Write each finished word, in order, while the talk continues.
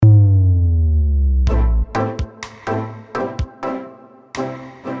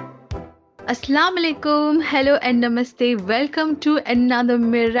Assalamu alaikum, hello and namaste. Welcome to another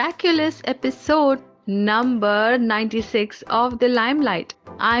miraculous episode, number 96 of The Limelight.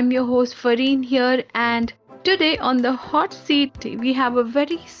 I'm your host Fareen here, and today on the hot seat, we have a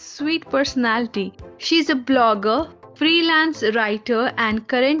very sweet personality. She's a blogger, freelance writer, and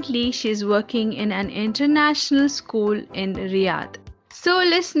currently she's working in an international school in Riyadh. So,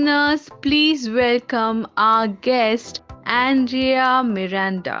 listeners, please welcome our guest, Andrea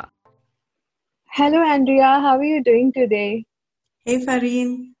Miranda. Hello, Andrea. How are you doing today? Hey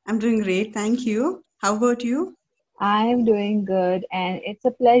Fareen, I'm doing great, thank you. How about you? I am doing good, and it's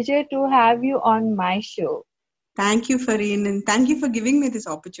a pleasure to have you on my show. Thank you, Fareen, and thank you for giving me this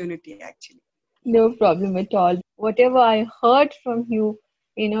opportunity actually. No problem at all. Whatever I heard from you,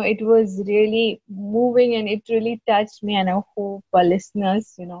 it was really moving and it really touched me. And I hope our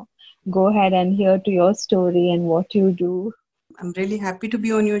listeners, go ahead and hear to your story and what you do. I'm really happy to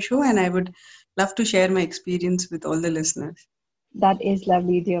be on your show and I would love to share my experience with all the listeners. That is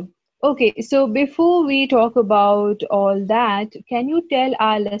lovely, dear. Okay, so before we talk about all that, can you tell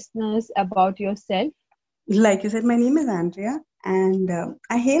our listeners about yourself? Like you said, my name is Andrea and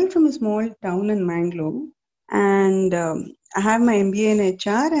I hail from a small town in Mangalore and I have my MBA in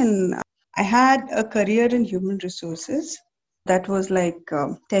HR and I had a career in human resources. That was like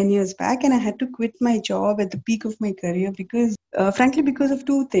 10 years back, and I had to quit my job at the peak of my career because, frankly, because of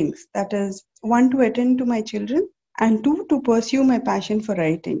two things. That is, one, to attend to my children, and two, to pursue my passion for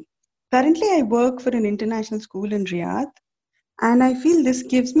writing. Currently, I work for an international school in Riyadh, and I feel this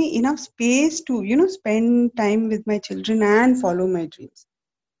gives me enough space to, spend time with my children and follow my dreams.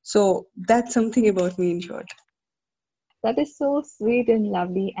 So that's something about me in short. That is so sweet and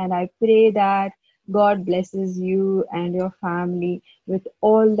lovely, and I pray that God blesses you and your family with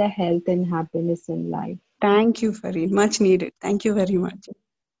all the health and happiness in life. Thank you, Farid. Much needed. Thank you very much.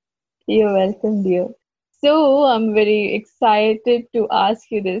 You're welcome, dear. So, I'm very excited to ask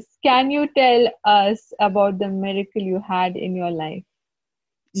you this. Can you tell us about the miracle you had in your life?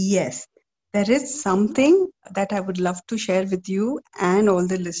 Yes, there is something that I would love to share with you and all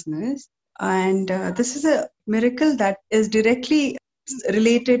the listeners. And this is a miracle that is directly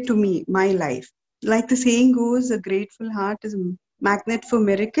related to me, my life. Like the saying goes, a grateful heart is a magnet for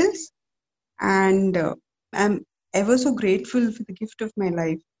miracles. And I'm ever so grateful for the gift of my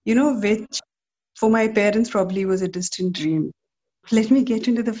life, which for my parents probably was a distant dream. Let me get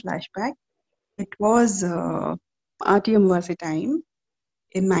into the flashback. It was Aati Amavasya time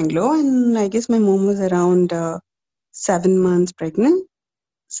in Mangalore, and I guess my mom was around 7 months pregnant.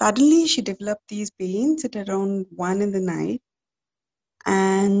 Suddenly, she developed these pains at around 1 in the night,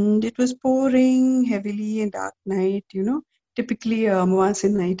 and it was pouring heavily and dark night, typically a Amavasya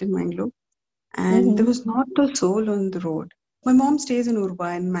night in Mangalore, and there Mm-hmm. was not a soul on the road. My mom stays in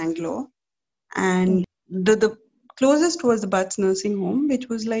Urba in Mangalore, and the closest was the Butts nursing home, which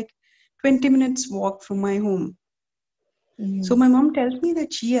was like 20 minutes walk from my home. So Mm-hmm. my mom tells me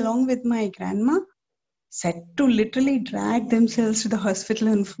that she, along with my grandma, set to literally drag themselves to the hospital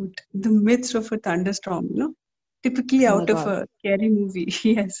on foot in the midst of a thunderstorm, typically Oh my out of God. a scary movie.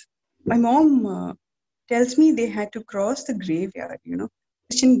 Yes. My mom tells me they had to cross the graveyard,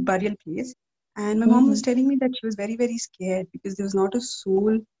 Christian burial place. And my mom was Mm-hmm. telling me that she was very, very scared because there was not a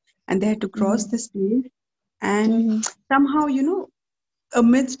soul and they had to cross Mm-hmm. this place. And Mm-hmm. somehow,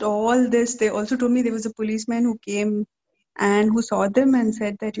 amidst all this, they also told me there was a policeman who came and who saw them and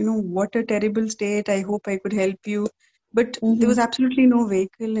said that, what a terrible state. I hope I could help you. But there Mm-hmm. was absolutely no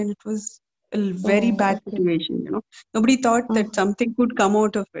vehicle and it was a very Oh, bad okay. situation, Nobody thought that Uh-huh. something could come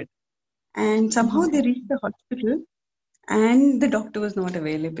out of it. And somehow Uh-huh. they reached the hospital and the doctor was not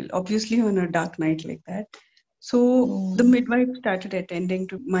available, obviously on a dark night like that. So the Mm. midwife started attending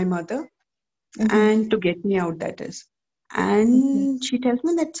to my mother Mm-hmm. and to get me out, that is. Mm-hmm. And she tells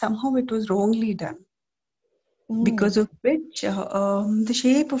me that somehow it was wrongly done, Mm. because of which the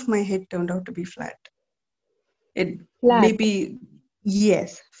shape of my head turned out to be flat. It Flat. maybe,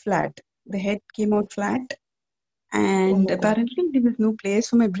 yes, flat. The head came out flat, Oh and my God. apparently there was no place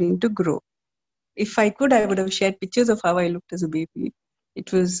for my brain to grow. If I could, I would have shared pictures of how I looked as a baby.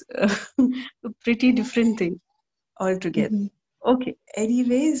 It was a pretty different thing altogether. Mm-hmm. Okay,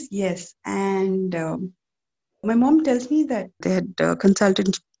 anyways, yes. And my mom tells me that they had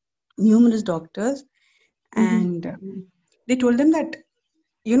consulted numerous doctors Mm-hmm. and they told them that,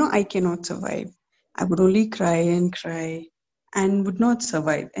 I cannot survive. I would only cry and cry and would not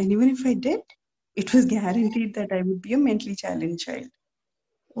survive. And even if I did, it was guaranteed that I would be a mentally challenged child.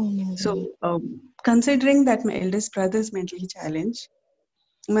 Oh my God. So, considering that my eldest brother is mentally challenged,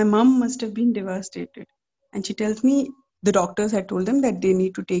 my mom must have been devastated. And she tells me the doctors had told them that they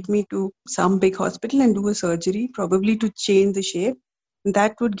need to take me to some big hospital and do a surgery, probably to change the shape.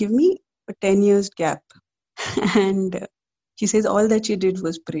 That would give me a 10 years gap. And she says all that she did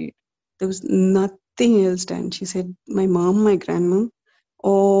was pray. There was nothing else done. She said, my mom, my grandmom,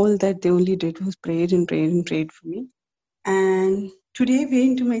 all that they only did was prayed and prayed and prayed for me. And today we're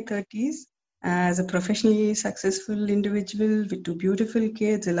into my 30s as a professionally successful individual with two beautiful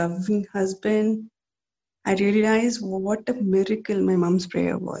kids, a loving husband. I realized what a miracle my mom's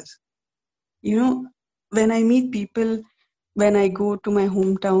prayer was. You know, when I meet people, when I go to my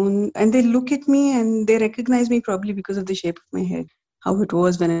hometown and they look at me and they recognize me probably because of the shape of my head, how it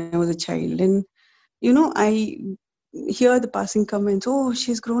was when I was a child. And, I hear the passing comments, oh,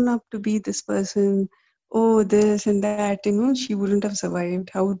 she's grown up to be this person, oh, this and that, she wouldn't have survived.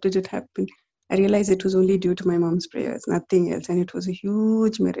 How did it happen? I realized it was only due to my mom's prayers, nothing else. And it was a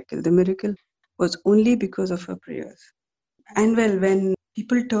huge miracle. The miracle was only because of her prayers. And well, when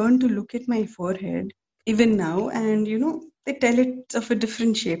people turn to look at my forehead, even now, and they tell it's of a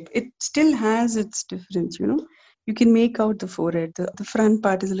different shape, it still has its difference. You can make out the forehead. The front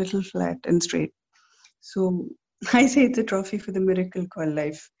part is a little flat and straight. So I say it's a trophy for the miracle called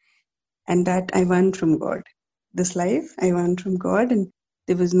life, and that I won from God. This life I won from God, and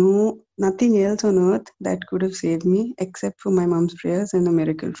there was nothing else on earth that could have saved me except for my mom's prayers and a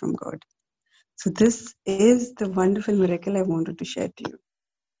miracle from God. So this is the wonderful miracle I wanted to share to you.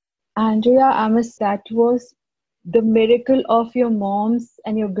 Andrea, I must that was the miracle of your mom's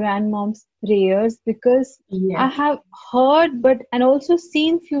and your grandmom's prayers, because I Yes. have heard but and also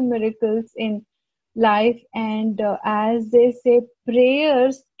seen few miracles in life, and as they say,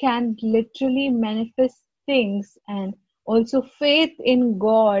 prayers can literally manifest things, and also faith in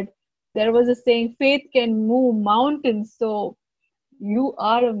God. There was a saying, faith can move mountains. So you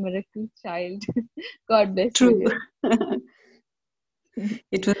are a miracle child. God bless you, True. dear.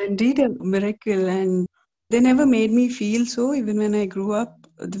 It was indeed a miracle, and they never made me feel so. Even when I grew up,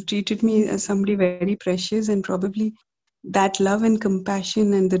 they treated me as somebody very precious, and probably that love and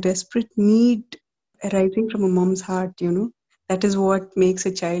compassion and the desperate need arising from a mom's heart, that is what makes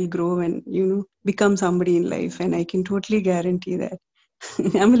a child grow and, become somebody in life. And I can totally guarantee that.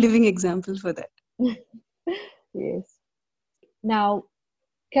 I'm a living example for that. Yes. Now,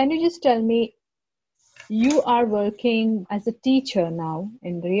 can you just tell me, you are working as a teacher now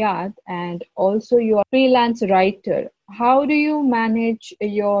in Riyadh, and also you are freelance writer. How do you manage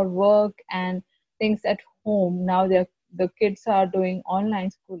your work and things at home now that the kids are doing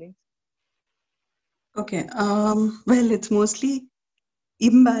online schooling? Okay. Well, it's mostly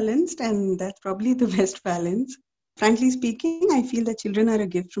imbalanced, and that's probably the best balance. Frankly speaking, I feel that children are a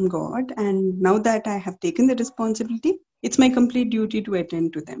gift from God, and now that I have taken the responsibility, it's my complete duty to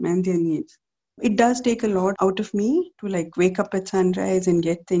attend to them and their needs. It does take a lot out of me to like wake up at sunrise and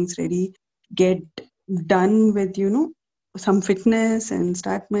get things ready, get done with, some fitness and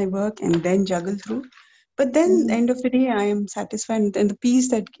start my work and then juggle through. But then, Mhm. end of the day, I am satisfied, and the peace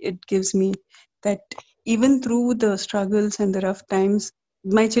that it gives me, that even through the struggles and the rough times,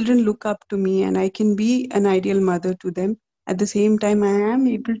 my children look up to me and I can be an ideal mother to them. At the same time, I am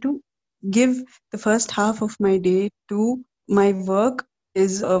able to give the first half of my day to my work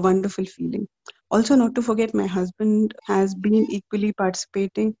is a wonderful feeling. Also, not to forget, my husband has been equally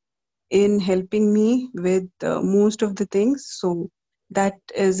participating in helping me with most of the things. So that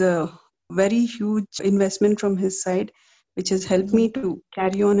is a very huge investment from his side, which has helped Mhm. me to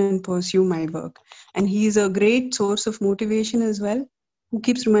carry on and pursue my work. And he is a great source of motivation as well, who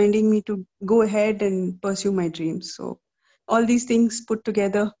keeps reminding me to go ahead and pursue my dreams. So all these things put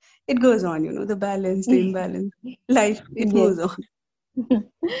together, it goes on, the balance, the imbalance, life, it Yes. moves on.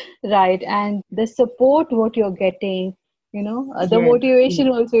 Right. And the support what you're getting, the Yes. motivation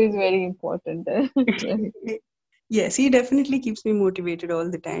also is very important. Right. Yes, he definitely keeps me motivated all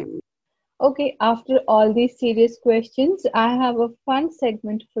the time. Okay, after all these serious questions, I have a fun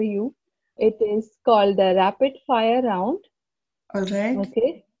segment for you. It is called the rapid fire round. All right.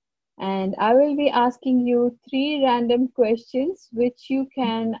 Okay, and I will be asking you three random questions which you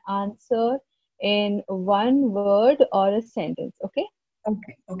can answer in one word or a sentence. Okay,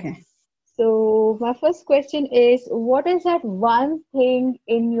 Okay. Okay. so my first question is, what is that one thing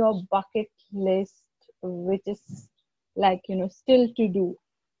in your bucket list which is like, still to do?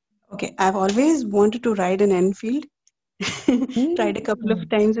 Okay, I've always wanted to ride an Enfield. Tried a couple of Hmm.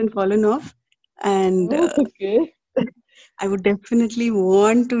 times and fallen off. And Okay. I would definitely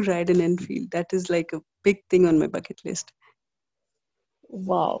want to ride an Enfield. That is like a big thing on my bucket list.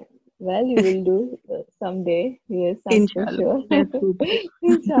 Wow. Well, you will do someday. Yes, I'm so Inshallah. sure. Let's hope so.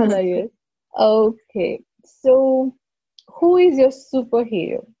 Inshallah, yes. Okay. So, who is your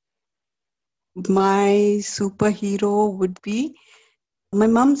superhero? My superhero would be my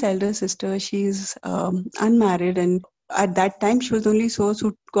mom's elder sister. She's unmarried, and at that time, she was only source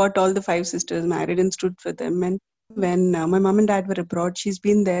who got all the five sisters married and stood for them. And when my mom and dad were abroad, she's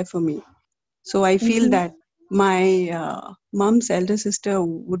been there for me. So I feel Mm-hmm. that my mom's elder sister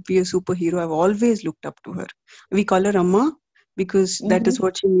would be a superhero. I've always looked up to her. We call her Amma because that Mm-hmm. is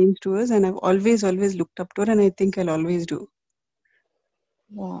what she means to us, and I've always looked up to her, and I think I'll always do.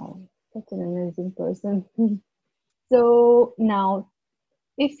 Wow, such an amazing person. So now,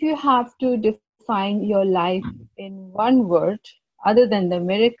 if you have to define your life in one word other than the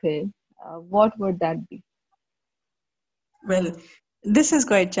miracle, what would that be? Well, this is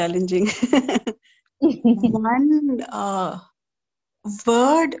quite challenging. One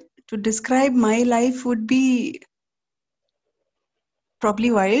word to describe my life would be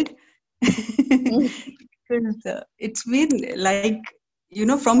probably wild. Because it's been like,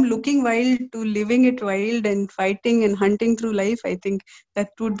 from looking wild to living it wild and fighting and hunting through life. I think that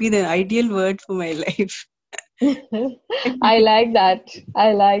would be the ideal word for my life. I like that.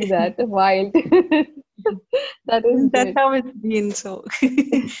 I like that. Wild. That is That's good. how it's been. So,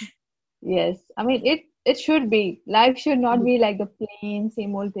 Yes. I mean, it should be. Life should not be like the plain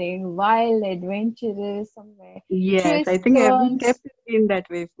same old thing. Wild, adventurous, somewhere. yes, I Twists, think every step turns. has been that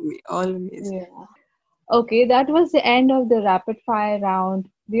way for me, always. Yeah. Okay, that was the end of the rapid fire round.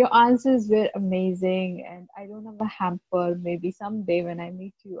 Your answers were amazing, and I don't have a hamper. Maybe someday when I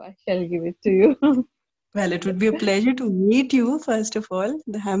meet you, I shall give it to you. Well, it would be a pleasure to meet you, first of all.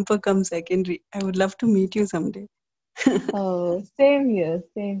 The hamper comes secondary. I would love to meet you someday. Oh, same here,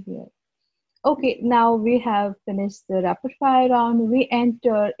 same here. Okay, now we have finished the rapid fire round. We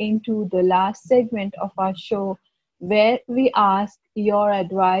enter into the last segment of our show where we ask your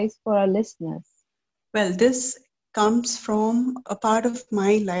advice for our listeners. Well, this comes from a part of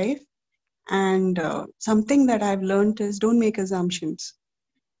my life, and something that I've learned is don't make assumptions.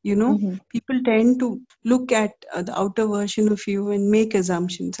 You know, Mm-hmm. people tend to look at the outer version of you and make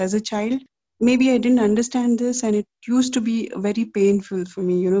assumptions. As a child, maybe I didn't understand this, and it used to be very painful for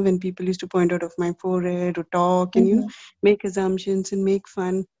me, when people used to point out of my forehead or talk and, Mm-hmm. make assumptions and make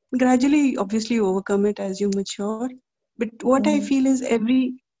fun. Gradually, obviously, you overcome it as you mature. But what I Mm-hmm. feel is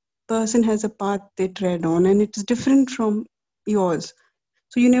every person has a path they tread on, and it's different from yours.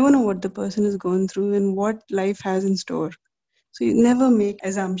 So you never know what the person is going through and what life has in store. So you never make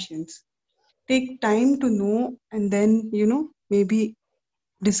assumptions. Take time to know and then, maybe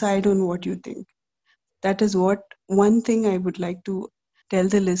decide on what you think. That is what one thing I would like to tell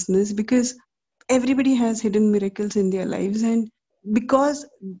the listeners, because everybody has hidden miracles in their lives, and because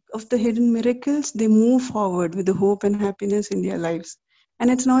of the hidden miracles, they move forward with the hope and happiness in their lives. And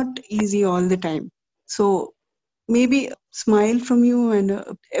it's not easy all the time. So maybe a smile from you and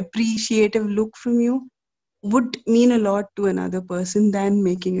a appreciative look from you would mean a lot to another person than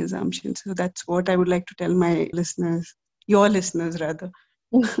making assumptions. So that's what I would like to tell my listeners, your listeners rather.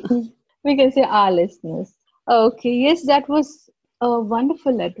 We can say our listeners. Okay, yes, that was a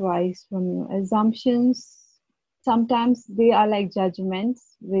wonderful advice from you. Assumptions, sometimes they are like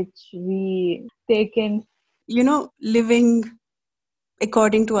judgments which we take in. Living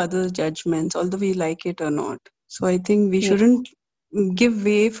according to others' judgments, although we like it or not. So I think we Yeah. shouldn't give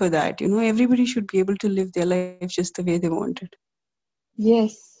way for that. Everybody should be able to live their life just the way they want it.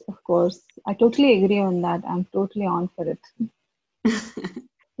 Yes, of course. I totally agree on that. I'm totally on for it.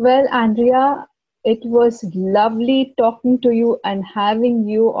 Well, Andrea, it was lovely talking to you and having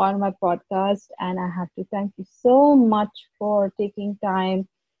you on my podcast. And I have to thank you so much for taking time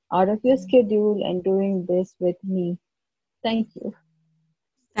out of your schedule and doing this with me. Thank you.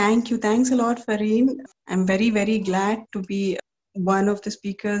 Thank you. Thanks a lot, Fareen. I'm very, very glad to be one of the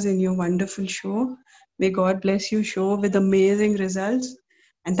speakers in your wonderful show. May God bless you, show with amazing results.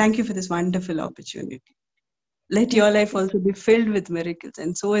 And thank you for this wonderful opportunity. Let your life also be filled with miracles,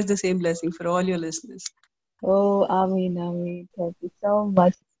 and so is the same blessing for all your listeners. Oh, Amin, Amin. Thank you so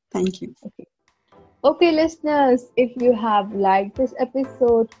much. Thank you. Okay. Okay, listeners, if you have liked this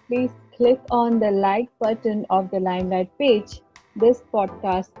episode, please click on the like button of the Limelight page. This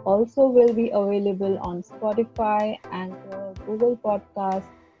podcast also will be available on Spotify, Anchor, Google Podcasts,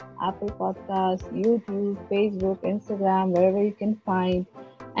 Apple Podcasts, YouTube, Facebook, Instagram, wherever you can find.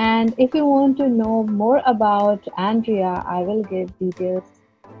 And if you want to know more about Andrea, I will give details.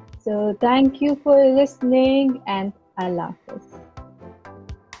 So thank you for listening and Allah Hafiz.